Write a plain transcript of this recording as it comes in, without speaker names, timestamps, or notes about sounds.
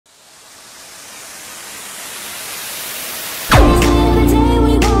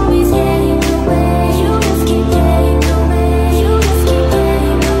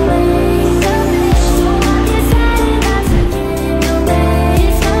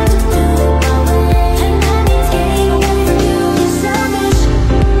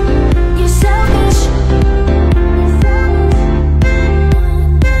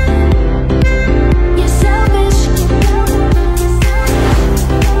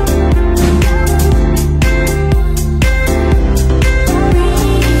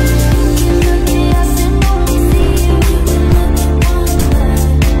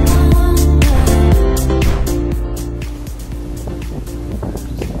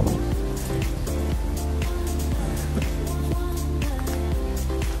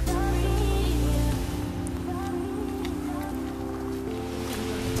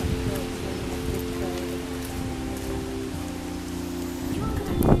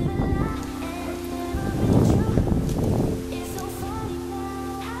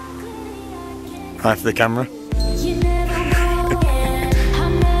Hi for the camera.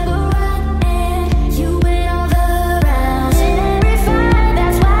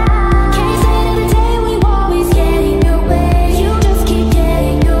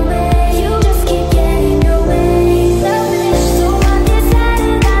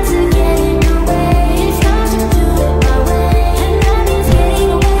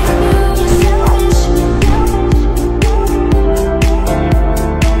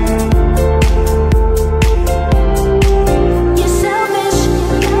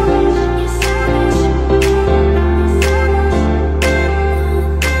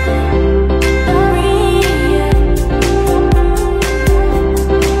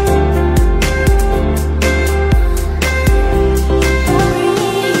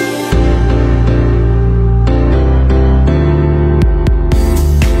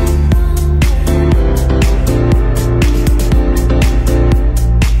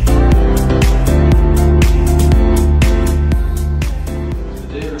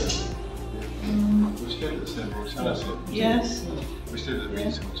 Yes. We stood at the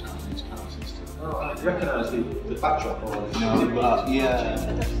meeting which I recognise the backdrop or no, but yeah.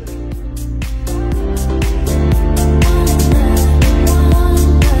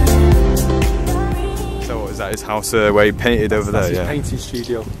 So what is that, his house where he painted over That's there? his Yeah. painting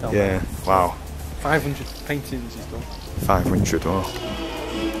studio down Yeah, there. wow. 500 paintings he's done. 500, wow.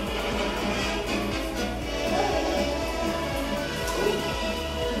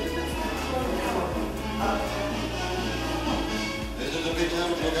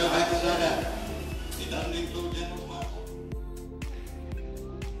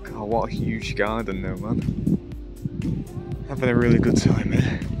 God, what a huge garden though, man. Having a really good time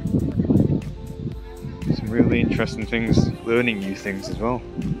here. Some really interesting things, learning new things as well.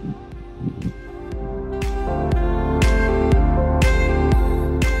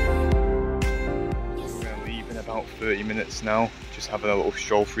 We're going to leave in about 30 minutes now. Just having a little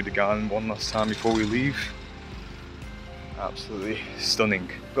stroll through the garden one last time before we leave. Absolutely stunning.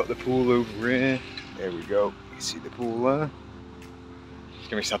 Got the pool over here. There we go. You can see the pool there. It's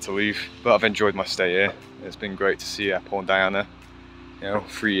gonna be sad to leave, but I've enjoyed my stay here. It's been great to see Paul and Diana. You know,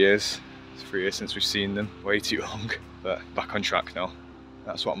 3 years. It's 3 years since we've seen them. Way too long, but back on track now.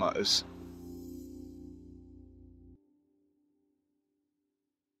 That's what matters.